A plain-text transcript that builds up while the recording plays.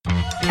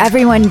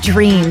Everyone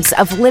dreams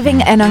of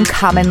living an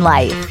uncommon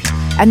life,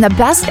 and the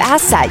best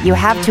asset you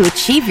have to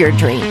achieve your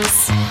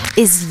dreams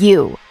is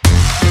you.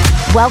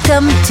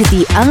 Welcome to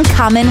the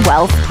Uncommon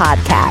Wealth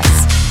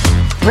Podcast.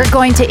 We're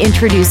going to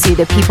introduce you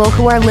to people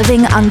who are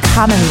living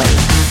uncommonly.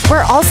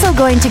 We're also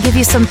going to give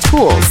you some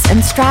tools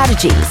and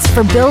strategies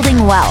for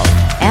building wealth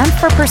and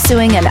for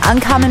pursuing an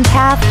uncommon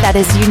path that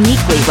is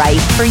uniquely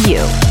right for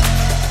you.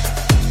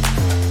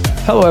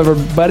 Hello,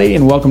 everybody,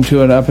 and welcome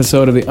to an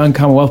episode of the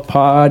Uncommon Wealth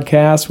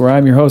Podcast, where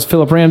I'm your host,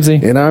 Philip Ramsey.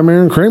 And I'm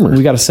Aaron Kramer.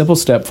 We got a simple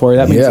step for you.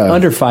 That means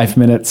under 5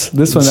 minutes.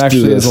 This one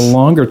actually is a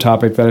longer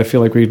topic that I feel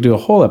like we could do a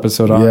whole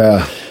episode on.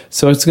 Yeah.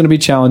 So it's going to be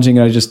challenging,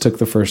 and I just took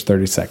the first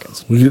 30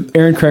 seconds.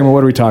 Aaron Kramer,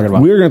 what are we talking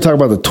about? We're going to talk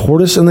about the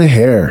tortoise and the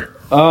hare.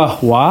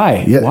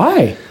 Why?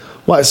 Yeah.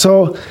 Why?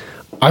 So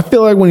I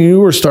feel like when you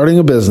were starting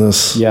a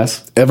business,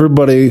 yes,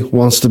 everybody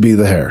wants to be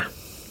the hare.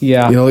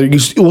 Yeah. You know, you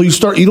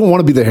don't want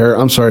to be the hare.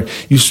 I'm sorry.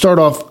 You start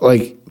off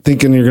like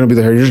thinking you're going to be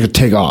the hare. You're just going to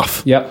take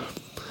off. Yep.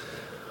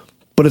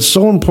 But it's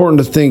so important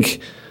to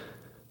think,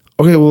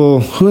 okay,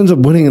 well, who ends up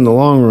winning in the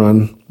long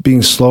run?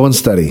 Being slow and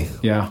steady.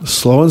 Yeah.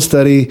 Slow and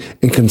steady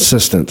and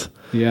consistent.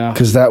 Yeah.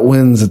 Because that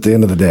wins at the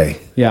end of the day.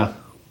 Yeah.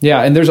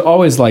 Yeah. And there's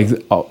always like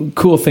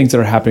cool things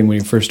that are happening when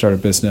you first start a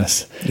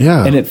business.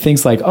 Yeah. And it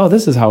thinks like, oh,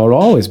 this is how it'll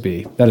always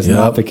be. That is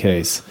not the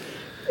case.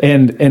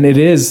 And it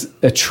is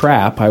a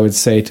trap, I would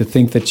say, to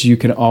think that you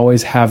can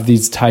always have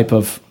these type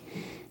of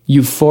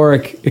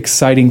euphoric,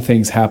 exciting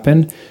things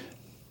happen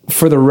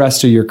for the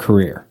rest of your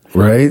career.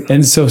 Right.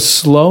 And so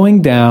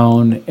slowing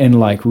down and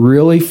like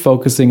really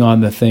focusing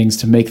on the things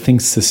to make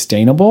things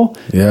sustainable,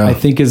 I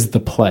think is the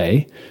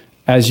play,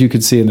 as you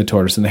could see in the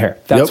tortoise and the hare.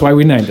 That's why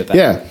we named it that.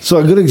 Yeah. So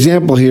a good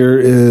example here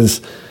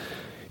is,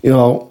 you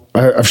know,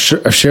 I've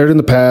shared in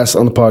the past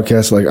on the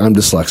podcast, like I'm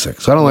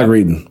dyslexic, so I don't like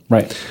reading.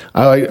 Right.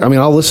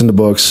 I'll listen to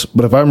books,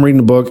 but if I'm reading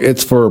a book,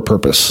 it's for a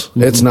purpose.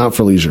 Mm-hmm. It's not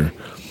for leisure.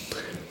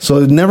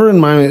 So never in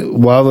my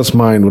wildest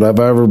mind would I've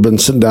ever been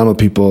sitting down with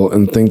people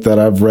and think that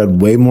I've read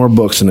way more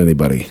books than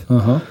anybody.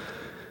 Uh-huh.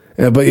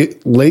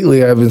 But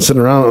lately I've been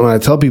sitting around and I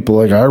tell people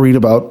like I read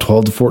about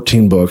 12 to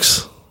 14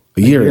 books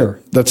a year.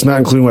 That's not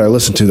including what I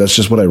listen to. That's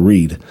just what I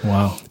read.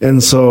 Wow.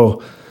 And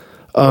so,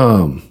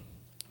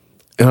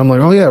 and I'm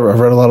like, oh yeah, I've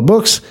read a lot of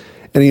books.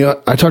 And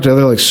I talk to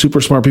other like super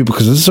smart people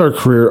because this is our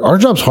career. Our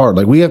job's hard.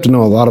 Like we have to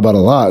know a lot about a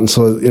lot. And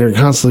so you're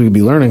constantly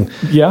be learning.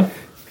 Yeah.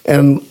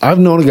 And I've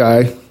known a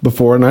guy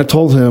before and I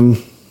told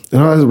him,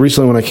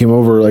 recently when I came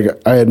over, like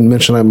I had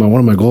mentioned one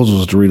of my goals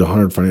was to read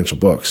 100 financial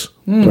books,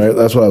 right?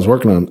 That's what I was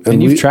working on.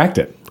 And you've tracked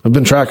it. I've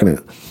been tracking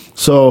it.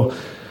 So,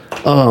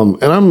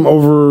 and I'm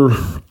over,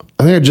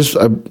 I think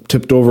I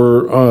tipped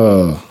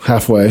over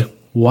halfway.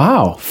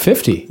 Wow.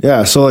 50.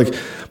 Yeah. So like,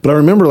 but I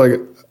remember like,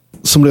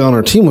 somebody on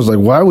our team was like,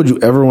 why would you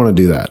ever want to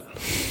do that?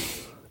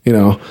 You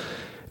know,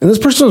 and this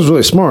person was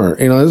really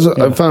smart. You know,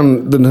 I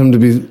found him to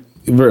be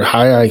a very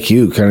high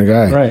IQ kind of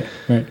guy.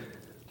 Right.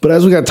 But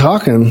as we got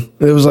talking,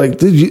 it was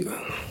like,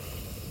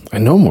 I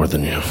know more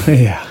than you.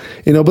 Yeah.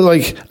 You know, but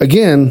like,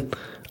 again,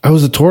 I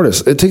was a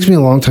tortoise. It takes me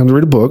a long time to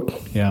read a book.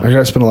 Yeah. I got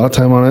to spend a lot of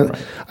time on it.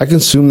 Right. I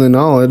consume the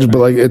knowledge, but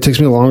like, it takes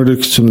me longer to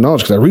consume the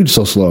knowledge because I read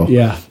so slow.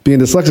 Yeah. Being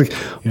dyslexic.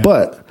 Yeah.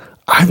 But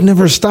I've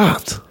never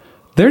stopped.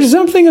 There's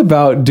something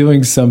about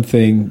doing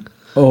something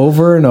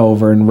over and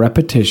over in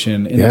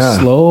repetition in a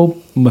slow,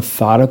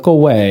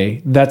 methodical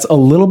way that's a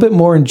little bit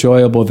more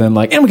enjoyable than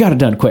like, and we got it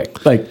done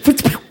quick. Like,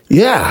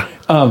 yeah.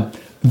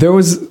 There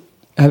was,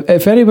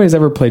 if anybody's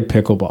ever played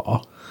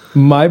pickleball,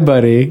 my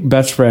buddy,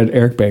 best friend,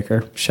 Eric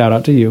Baker, shout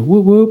out to you,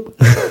 whoop, whoop,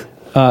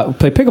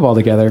 play pickleball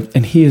together,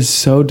 and he is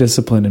so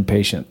disciplined and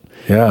patient.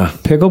 Yeah.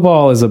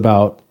 Pickleball is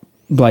about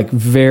like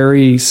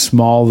very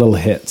small little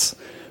hits,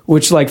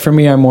 which like for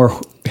me, I'm more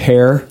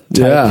Hare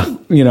type,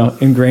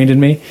 ingrained in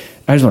me.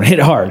 I just want to hit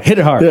it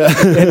hard. Yeah.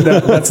 And,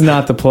 that's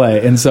not the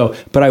play. And so,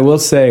 but I will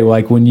say,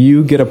 like, when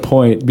you get a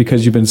point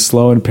because you've been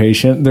slow and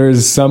patient,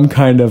 there's some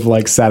kind of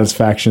like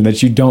satisfaction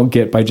that you don't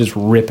get by just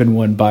ripping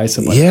one by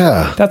somebody.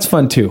 Yeah. That's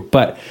fun too.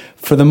 But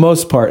for the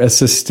most part, a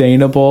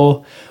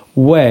sustainable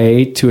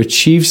way to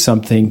achieve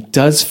something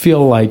does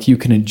feel like you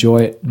can enjoy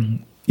it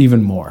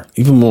even more.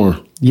 Even more.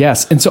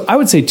 Yes. And so I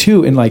would say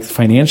too, in like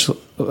financial,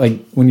 like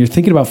when you're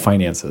thinking about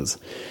finances,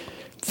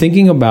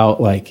 thinking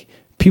about like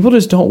people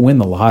just don't win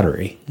the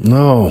lottery.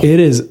 No. It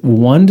is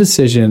one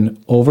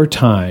decision over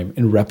time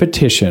in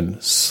repetition,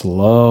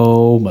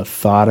 slow,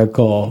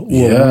 methodical, will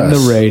win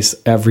the race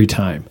every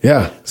time.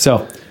 Yeah.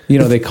 So,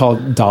 they call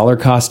it dollar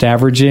cost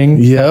averaging.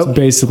 Yep. That's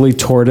basically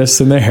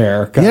tortoise and the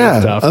hare kind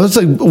of stuff. It's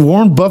like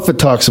Warren Buffett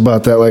talks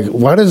about that. Like,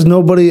 why does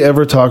nobody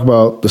ever talk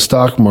about the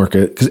stock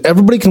market? Because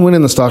everybody can win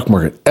in the stock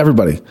market.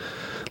 Everybody.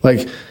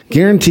 Like,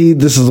 guaranteed,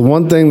 this is the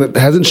one thing that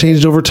hasn't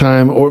changed over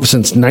time or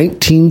since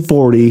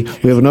 1940.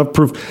 We have enough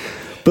proof.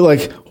 But,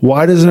 like,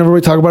 why doesn't everybody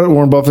talk about it?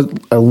 Warren Buffett,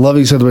 I love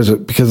he said this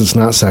because it's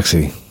not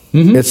sexy.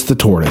 Mm-hmm. It's the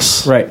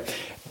tortoise. Right.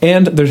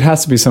 And there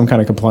has to be some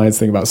kind of compliance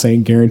thing about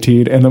saying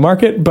guaranteed in the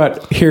market.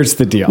 But here's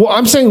the deal. Well,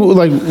 I'm saying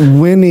like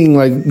winning,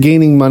 like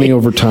gaining money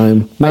over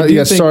time. There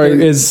is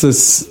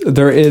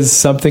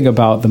something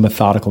about the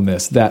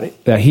methodicalness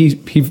that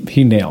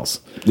he nails.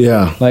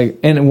 Yeah. Like,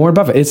 and Warren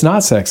Buffett, it's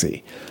not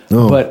sexy,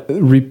 No. but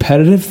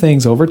repetitive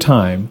things over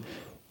time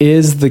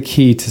is the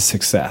key to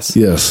success.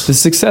 Yes. The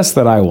success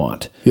that I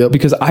want. Yep.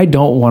 Because I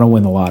don't want to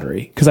win the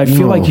lottery. Because I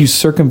feel like you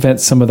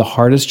circumvent some of the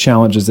hardest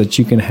challenges that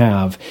you can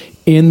have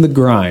in the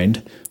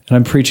grind. And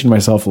I'm preaching to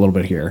myself a little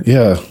bit here.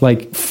 Yeah.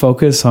 Like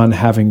focus on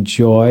having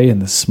joy in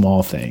the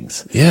small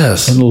things.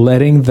 Yes. And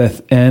letting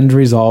the end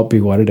result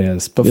be what it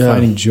is, but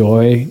finding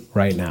joy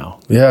right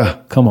now. Yeah.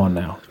 Come on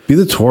now. Be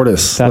the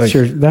tortoise. That's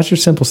your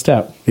simple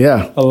step.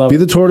 Yeah. I love Be it.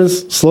 the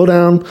tortoise, slow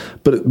down,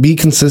 but be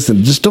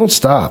consistent. Just don't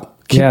stop.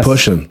 Keep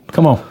pushing.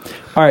 Come on.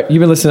 All right.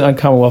 You've been listening to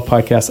Uncommon Wealth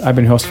Podcast. I've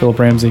been your host, Philip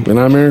Ramsey. And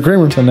I'm Aaron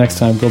Kramer. Until next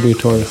time, go be a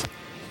tortoise.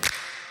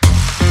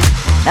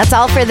 That's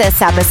all for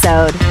this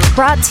episode,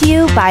 brought to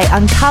you by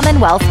Uncommon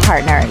Wealth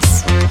Partners.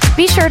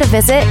 Be sure to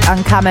visit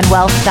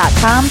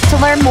uncommonwealth.com to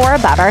learn more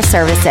about our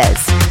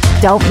services.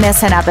 Don't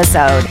miss an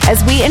episode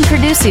as we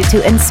introduce you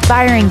to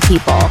inspiring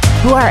people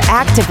who are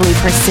actively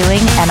pursuing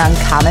an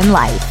uncommon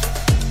life.